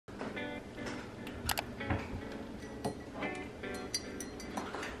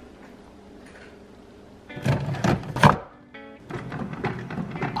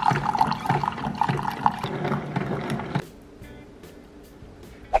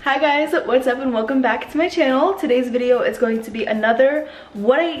Hi guys, what's up and welcome back to my channel. Today's video is going to be another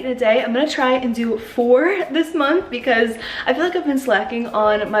what I eat in a day. I'm gonna try and do 4 this month because I feel like I've been slacking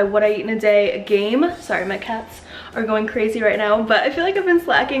on my what I eat in a day game. Sorry, my cats are going crazy right now, but I feel like I've been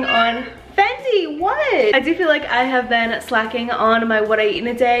slacking on Fendi, what? I do feel like I have been slacking on my what I eat in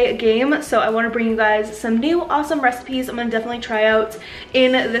a day game, so I want to bring you guys some new awesome recipes. I'm gonna definitely try out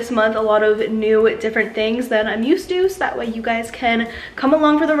in this month a lot of new different things that I'm used to, so that way you guys can come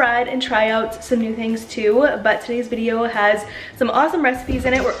along for the ride and try out some new things too. But today's video has some awesome recipes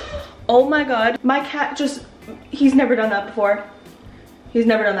in it. Oh my god, my cat just, he's never done that before. He's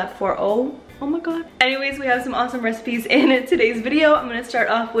never done that before. Oh my god. Anyways, we have some awesome recipes in today's video. I'm gonna start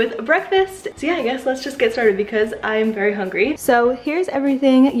off with breakfast. So yeah, I guess let's just get started because I'm very hungry. So here's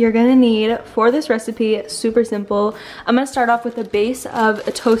everything you're gonna need for this recipe. Super simple. I'm gonna start off with a base of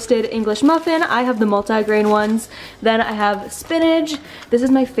a toasted English muffin. I have the multi-grain ones. Then I have spinach. This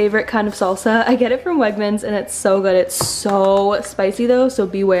is my favorite kind of salsa. I get it from Wegmans and it's so good. It's so spicy though, so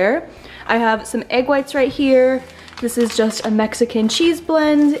beware. I have some egg whites right here. This is just a Mexican cheese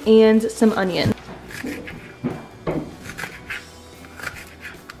blend and some onion.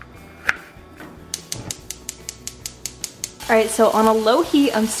 Alright, so on a low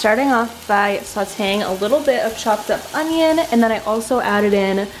heat, I'm starting off by sauteing a little bit of chopped up onion, and then I also added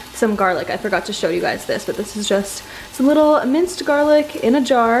in some garlic. I forgot to show you guys this, but this is just some little minced garlic in a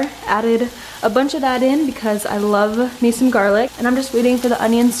jar. Added a bunch of that in because I love me some garlic, and I'm just waiting for the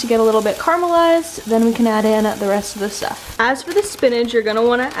onions to get a little bit caramelized, then we can add in the rest of the stuff. As for the spinach, you're gonna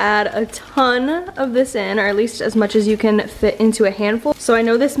wanna add a ton of this in, or at least as much as you can fit into a handful. So I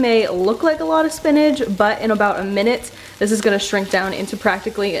know this may look like a lot of spinach, but in about a minute, this is gonna shrink down into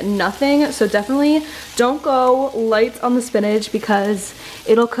practically nothing. So definitely don't go light on the spinach because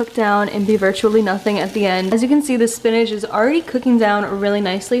it'll cook down and be virtually nothing at the end. As you can see, the spinach is already cooking down really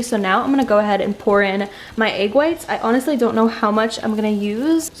nicely. So now I'm gonna go ahead and pour in my egg whites. I honestly don't know how much I'm gonna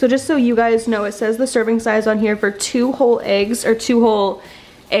use. So just so you guys know, it says the serving size on here for 2 whole eggs, or 2 whole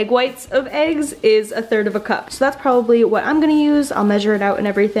egg whites of eggs, is 1/3 cup. So that's probably what I'm gonna use. I'll measure it out and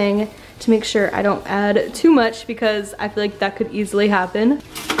everything to make sure I don't add too much because I feel like that could easily happen.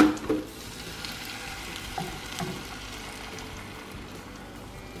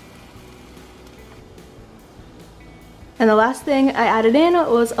 And the last thing I added in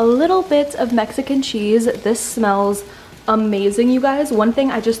was a little bit of Mexican cheese. This smells amazing, you guys. One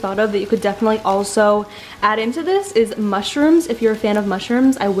thing I just thought of that you could definitely also add into this is mushrooms. If you're a fan of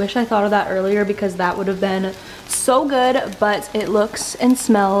mushrooms, I wish I thought of that earlier because that would have been so good, but it looks and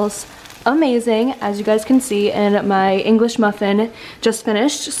smells amazing, as you guys can see. And my English muffin just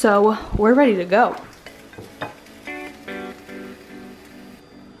finished, so we're ready to go.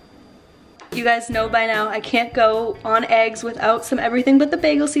 You guys know by now I can't go on eggs without some everything but the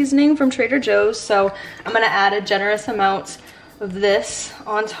bagel seasoning from Trader Joe's, so I'm gonna add a generous amount of this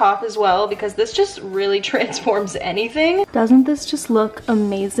on top as well because this just really transforms anything. Doesn't this just look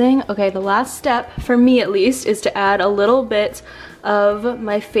amazing? Okay, the last step, for me at least, is to add a little bit of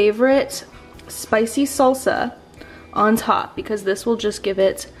my favorite spicy salsa on top because this will just give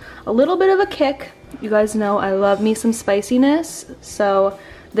it a little bit of a kick. You guys know I love me some spiciness, so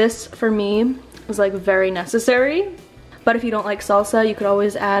this for me is like very necessary. But if you don't like salsa, you could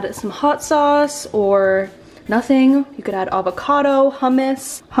always add some hot sauce or nothing. You could add avocado,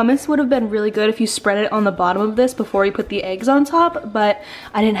 hummus. Hummus would have been really good if you spread it on the bottom of this before you put the eggs on top, but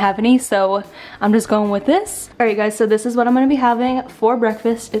I didn't have any, so I'm just going with this. Alright guys, so this is what I'm gonna be having for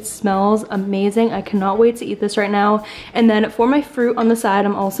breakfast. It smells amazing. I cannot wait to eat this right now. And then for my fruit on the side,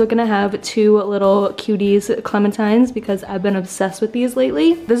 I'm also gonna have 2 little cuties clementines because I've been obsessed with these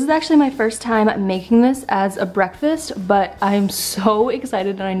lately. This is actually my first time making this as a breakfast, but I'm so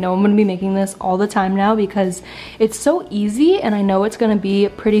excited and I know I'm gonna be making this all the time now because it's so easy and I know it's gonna be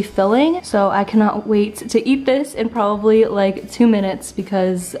pretty filling. So I cannot wait to eat this in probably like 2 minutes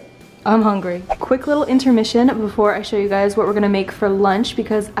because I'm hungry. Quick little intermission before I show you guys what we're gonna make for lunch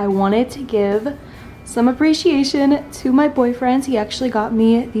because I wanted to give some appreciation to my boyfriend. He actually got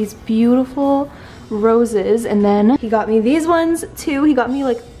me these beautiful roses, and then he got me these ones too. He got me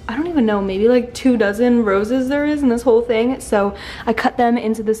like, I don't even know, maybe like 2 dozen roses there is in this whole thing. So I cut them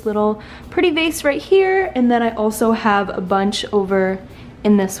into this little pretty vase right here, and then I also have a bunch over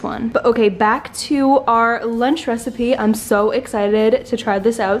in this one. But okay, back to our lunch recipe. I'm so excited to try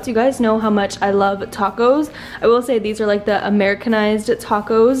this out. You guys know how much I love tacos. I will say these are like the Americanized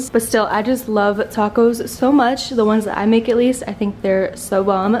tacos, but still I just love tacos so much. The ones that I make, at least, I think they're so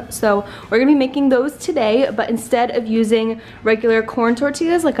bomb. So we're gonna be making those today, but instead of using regular corn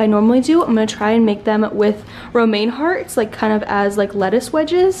tortillas like I normally do, I'm gonna try and make them with romaine hearts, like kind of as like lettuce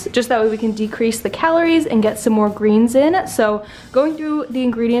wedges, just that way we can decrease the calories and get some more greens in. So going through the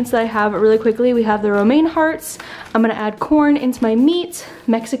ingredients that I have really quickly, we have the romaine hearts. I'm gonna add corn into my meat,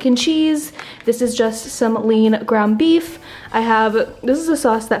 Mexican cheese. This is just some lean ground beef. This is a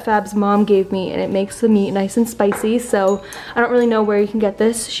sauce that Fab's mom gave me, and it makes the meat nice and spicy, so I don't really know where you can get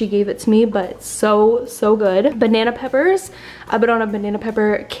this. She gave it to me, but it's so good. Banana peppers. I've been on a banana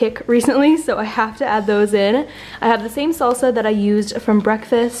pepper kick recently, so I have to add those in. I have the same salsa that I used from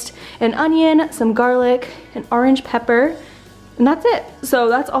breakfast, an onion, some garlic, an orange pepper, and that's it. So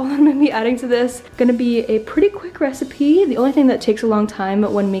that's all I'm gonna be adding to this. Gonna be a pretty quick recipe. The only thing that takes a long time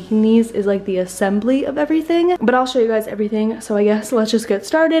when making these is like the assembly of everything, but I'll show you guys everything. So I guess let's just get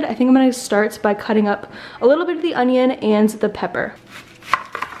started. I think I'm gonna start by cutting up a little bit of the onion and the pepper.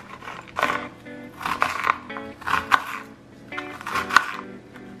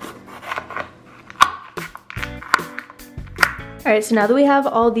 Alright, so now that we have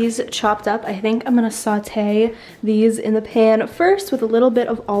all these chopped up, I think I'm gonna saute these in the pan first with a little bit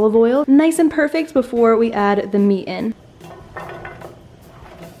of olive oil, nice and perfect, before we add the meat in.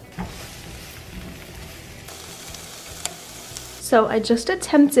 So I just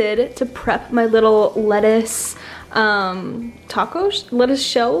attempted to prep my little lettuce lettuce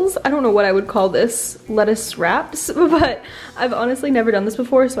shells. I don't know what I would call this, lettuce wraps, but I've honestly never done this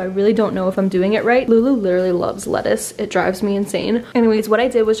before, so I really don't know if I'm doing it right. Lulu literally loves lettuce. It drives me insane. Anyways, what I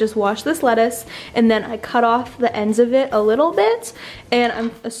did was just wash this lettuce, and then I cut off the ends of it a little bit, and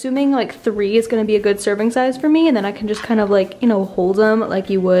I'm assuming like 3 is gonna be a good serving size for me, and then I can just kind of like, you know, hold them like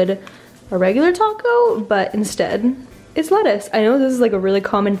you would a regular taco, but instead it's lettuce. I know this is like a really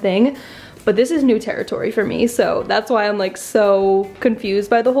common thing, but this is new territory for me, so that's why I'm like so confused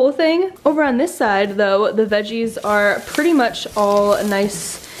by the whole thing. Over on this side though, the veggies are pretty much all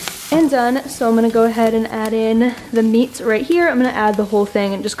nice and done, so I'm gonna go ahead and add in the meat right here. I'm gonna add the whole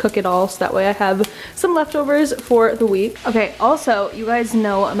thing and just cook it all, so that way I have some leftovers for the week. Okay, also, you guys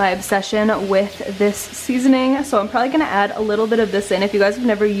know my obsession with this seasoning, so I'm probably gonna add a little bit of this in. If you guys have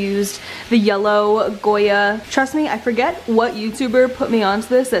never used the yellow Goya, trust me, I forget what YouTuber put me onto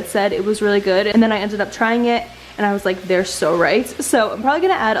this that said it was really good, and then I ended up trying it, and I was like, they're so right. So I'm probably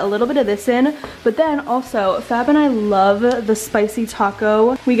gonna add a little bit of this in, but then also, Fab and I love the spicy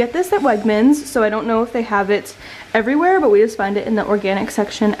taco. We get this at Wegmans, so I don't know if they have it everywhere, but we just find it in the organic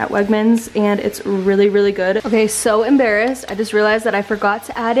section at Wegmans, and it's really good. Okay, so embarrassed. I just realized that I forgot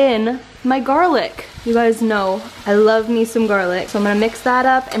to add in my garlic. You guys know I love me some garlic, so I'm gonna mix that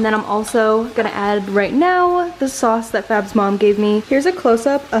up, and then I'm also gonna add right now the sauce that Fab's mom gave me. Here's a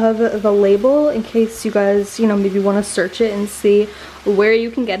close-up of the label in case you guys, you know, maybe want to search it and see where you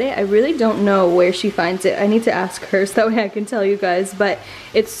can get it. I really don't know where she finds it. I need to ask her so that way I can tell you guys, but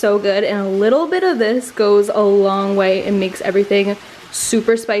it's so good, and a little bit of this goes a long way and makes everything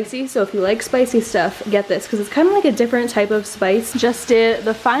super spicy. So if you like spicy stuff, get this, because it's kind of like a different type of spice. Just did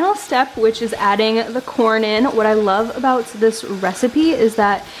the final step, which is adding the corn in. What I love about this recipe is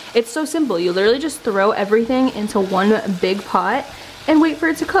that it's so simple. You literally just throw everything into one big pot and wait for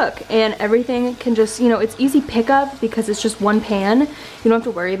it to cook, and everything can just, you know, it's easy pickup because it's just one pan. You don't have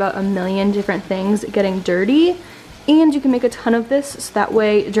to worry about a million different things getting dirty. And you can make a ton of this, so that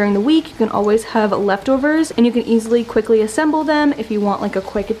way during the week you can always have leftovers, and you can easily quickly assemble them if you want like a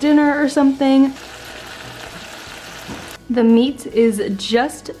quick dinner or something. The meat is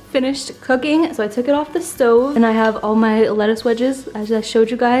just finished cooking, so I took it off the stove, and I have all my lettuce wedges, as I showed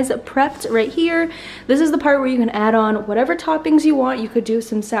you guys, prepped right here. This is the part where you can add on whatever toppings you want. You could do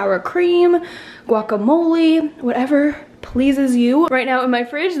some sour cream, guacamole, whatever pleases you. Right now in my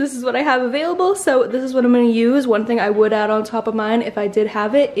fridge, this is what I have available, so this is what I'm gonna use. One thing I would add on top of mine if I did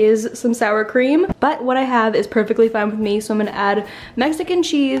have it is some sour cream, but what I have is perfectly fine with me, so I'm gonna add Mexican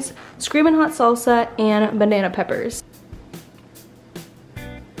cheese, screamin' hot salsa, and banana peppers.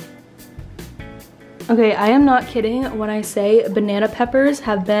 Okay, I am not kidding when I say banana peppers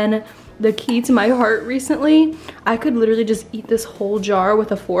have been the key to my heart recently. I could literally just eat this whole jar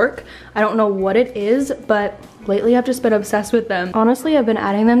with a fork. I don't know what it is, but lately I've just been obsessed with them. Honestly, I've been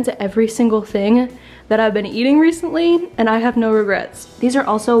adding them to every single thing that I've been eating recently, and I have no regrets. These are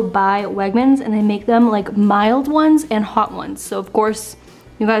also by Wegmans, and they make them like mild ones and hot ones. So of course,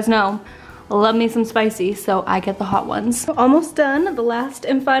 you guys know, love me some spicy, so I get the hot ones. Almost done. The last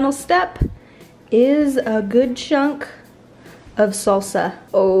and final step is a good chunk of salsa.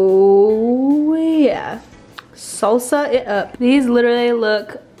 Oh yeah, salsa it up. These literally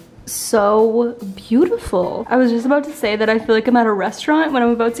look so beautiful. I was just about to say that I feel like I'm at a restaurant when I'm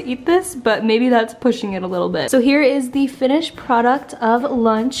about to eat this, but maybe that's pushing it a little bit. So here is the finished product of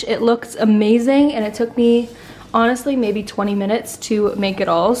lunch. It looks amazing, and it took me honestly maybe 20 minutes to make it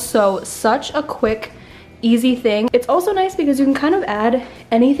all. So such a quick, easy thing. It's also nice because you can kind of add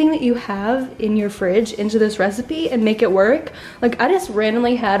anything that you have in your fridge into this recipe and make it work. Like I just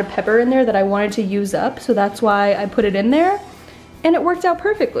randomly had a pepper in there that I wanted to use up, so that's why I put it in there. And it worked out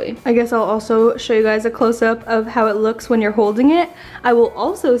perfectly. I guess I'll also show you guys a close-up of how it looks when you're holding it. I will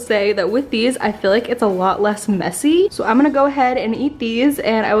also say that with these, I feel like it's a lot less messy. So I'm gonna go ahead and eat these,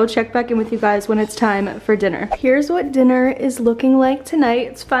 and I will check back in with you guys when it's time for dinner. Here's what dinner is looking like tonight.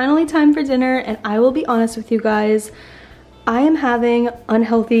 It's finally time for dinner, and I will be honest with you guys, I am having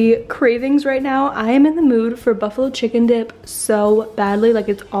unhealthy cravings right now. I am in the mood for buffalo chicken dip so badly, like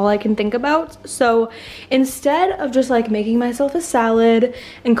it's all I can think about. So instead of just like making myself a salad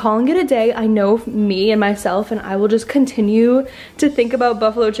and calling it a day, I know me and myself, and I will just continue to think about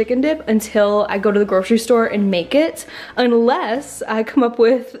buffalo chicken dip until I go to the grocery store and make it, unless I come up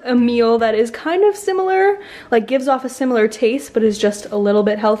with a meal that is kind of similar, like gives off a similar taste, but is just a little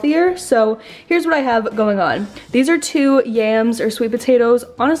bit healthier. So here's what I have going on. These are two yams or sweet potatoes.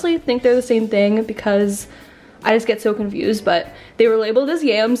 Honestly, I think they're the same thing because I just get so confused, but they were labeled as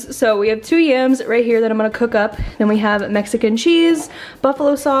yams. So we have two yams right here that I'm gonna cook up. Then we have Mexican cheese,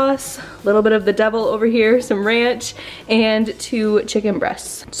 buffalo sauce, a little bit of the devil over here, some ranch, and two chicken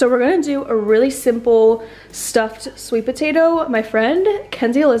breasts. So we're gonna do a really simple stuffed sweet potato. My friend,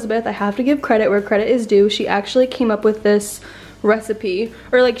 Kenzie Elizabeth, I have to give credit where credit is due. She actually came up with this recipe,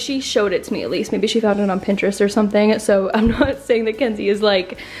 or like she showed it to me at least. Maybe she found it on Pinterest or something. So I'm not saying that Kenzie is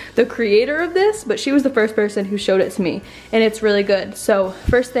like the creator of this, but she was the first person who showed it to me, and it's really good. So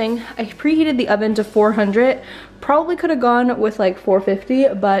first thing, I preheated the oven to 400. Probably could have gone with like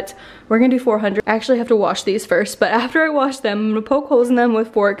 450, but we're gonna do 400. I actually have to wash these first, but after I wash them, I'm gonna poke holes in them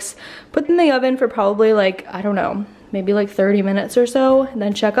with forks, put them in the oven for probably like, I don't know, maybe like 30 minutes or so, and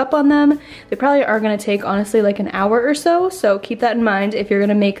then check up on them. They probably are gonna take honestly like an hour or so, so keep that in mind if you're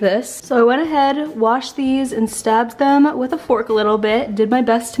gonna make this. So I went ahead, washed these, and stabbed them with a fork a little bit. Did my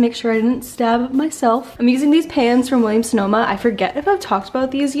best to make sure I didn't stab myself. I'm using these pans from Williams-Sonoma. I forget if I've talked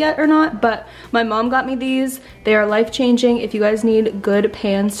about these yet or not, but my mom got me these. They are life-changing. If you guys need good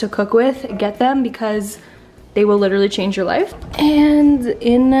pans to cook with, get them because they will literally change your life. And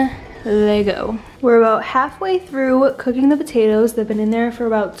in they go. We're about halfway through cooking the potatoes. They've been in there for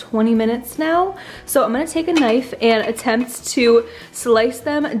about 20 minutes now. So I'm gonna take a knife and attempt to slice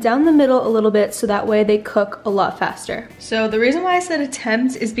them down the middle a little bit so that way they cook a lot faster. So the reason why I said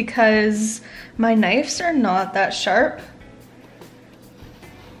attempt is because my knives are not that sharp.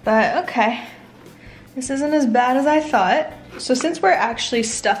 But okay, this isn't as bad as I thought. So since we're actually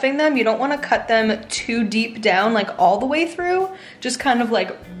stuffing them, you don't want to cut them too deep down, like all the way through, just kind of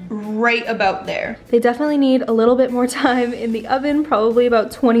like right about there. They definitely need a little bit more time in the oven, probably about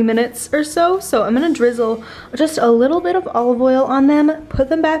 20 minutes or so. So I'm gonna drizzle just a little bit of olive oil on them, put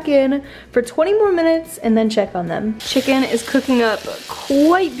them back in for 20 more minutes, and then check on them. Chicken is cooking up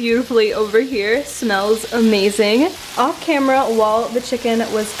quite beautifully over here. Smells amazing. Off camera, while the chicken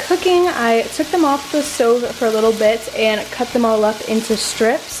was cooking, I took them off the stove for a little bit and cut them all up into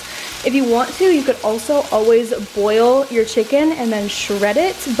strips. If you want to, you could also always boil your chicken and then shred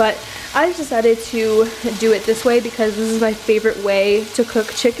it, but I just decided to do it this way because this is my favorite way to cook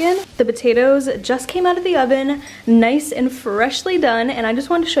chicken. The potatoes just came out of the oven, nice and freshly done, and I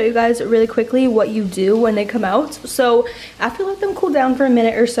just wanted to show you guys really quickly what you do when they come out. So after you let them cool down for a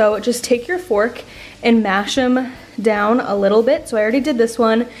minute or so, just take your fork and mash them down a little bit. So I already did this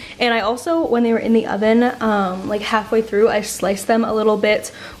one, and I also, when they were in the oven, like halfway through, I sliced them a little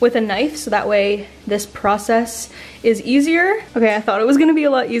bit with a knife so that way this process is easier. Okay, I thought it was gonna be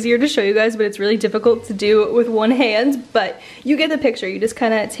a lot easier to show you guys, but it's really difficult to do with one hand, but you get the picture. You just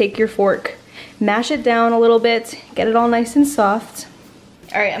kind of take your fork, mash it down a little bit, get it all nice and soft.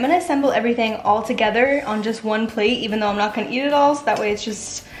 All right, I'm gonna assemble everything all together on just one plate, even though I'm not gonna eat it all, so that way it's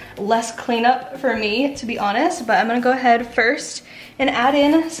just less cleanup for me, to be honest. But I'm gonna go ahead first and add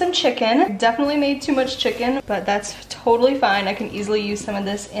in some chicken. Definitely made too much chicken, but that's totally fine. I can easily use some of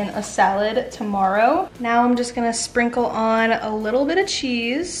this in a salad tomorrow. Now I'm just gonna sprinkle on a little bit of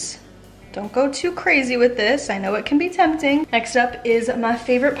cheese. Don't go too crazy with this. I know it can be tempting. Next up is my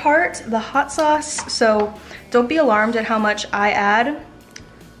favorite part, the hot sauce. So don't be alarmed at how much I add.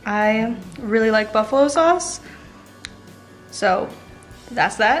 I really like buffalo sauce, so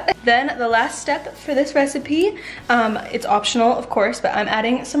that's that. Then the last step for this recipe, it's optional of course, but I'm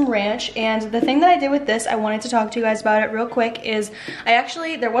adding some ranch. And the thing that I did with this, I wanted to talk to you guys about it real quick, is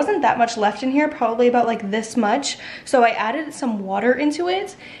there wasn't that much left in here, probably about like this much. So I added some water into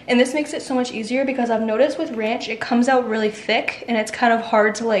it, and this makes it so much easier because I've noticed with ranch, it comes out really thick and it's kind of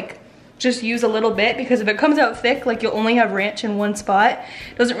hard to like just use a little bit, because if it comes out thick, like you'll only have ranch in one spot.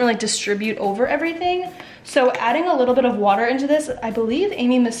 It doesn't really distribute over everything. So adding a little bit of water into this, I believe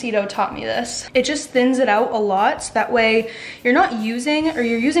Amy Macedo taught me this. It just thins it out a lot. So that way you're not using, or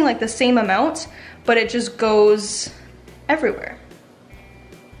you're using like the same amount, but it just goes everywhere.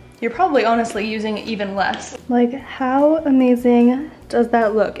 You're probably honestly using even less. Like, how amazing does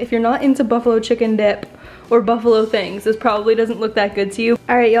that look? If you're not into buffalo chicken dip or buffalo things, this probably doesn't look that good to you.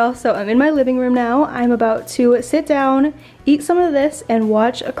 All right, y'all, so I'm in my living room now. I'm about to sit down, eat some of this, and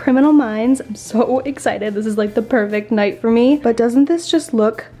watch Criminal Minds. I'm so excited. This is like the perfect night for me. But doesn't this just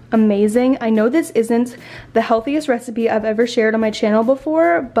look amazing? I know this isn't the healthiest recipe I've ever shared on my channel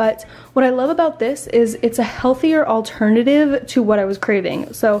before, but what I love about this is it's a healthier alternative to what I was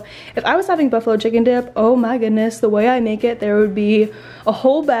craving. So if I was having buffalo chicken dip, oh my goodness, the way I make it, there would be a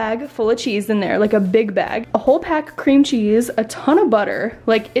whole bag full of cheese in there, like a big bag, a whole pack of cream cheese, a ton of butter.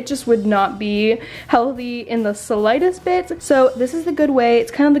 Like, it just would not be healthy in the slightest bit. So this is the good way.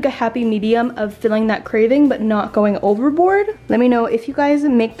 It's kind of like a happy medium of filling that craving but not going overboard. Let me know if you guys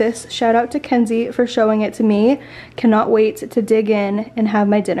make this. Shout out to Kenzie for showing it to me. Cannot wait to dig in and have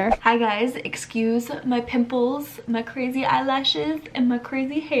my dinner. Hi guys, excuse my pimples, my crazy eyelashes, and my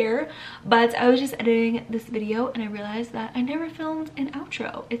crazy hair, but I was just editing this video and I realized that I never filmed an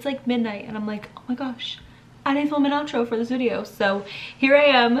outro. It's like midnight and I'm like, oh my gosh, I didn't film an outro for this video. So here I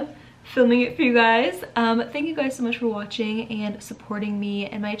am, filming it for you guys. Thank you guys so much for watching and supporting me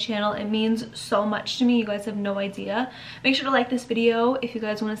and my channel. It means so much to me. You guys have no idea. Make sure to like this video if you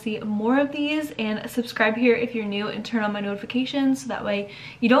guys want to see more of these, and subscribe here if you're new, and turn on my notifications so that way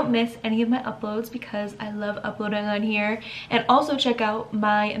you don't miss any of my uploads, because I love uploading on here. And also check out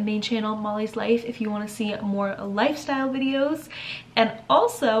my main channel, Molly's Life, if you want to see more lifestyle videos. And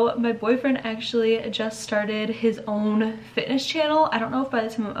also, my boyfriend actually just started his own fitness channel. I don't know if by the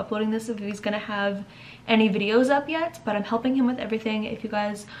time I'm uploading this if he's gonna have any videos up yet, but I'm helping him with everything. If you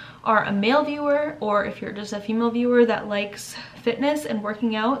guys are a male viewer, or if you're just a female viewer that likes fitness and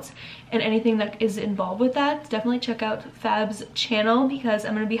working out and anything that is involved with that, definitely check out Fab's channel, because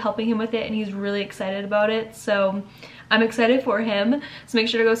I'm going to be helping him with it and he's really excited about it. So I'm excited for him. So make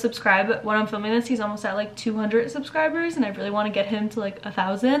sure to go subscribe. When I'm filming this, he's almost at like 200 subscribers and I really want to get him to like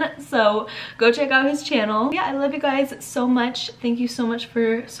 1,000. So go check out his channel. Yeah, I love you guys so much. Thank you so much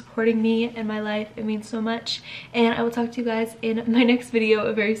for supporting me and my life. It means so much. And I will talk to you guys in my next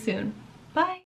video very soon. Bye.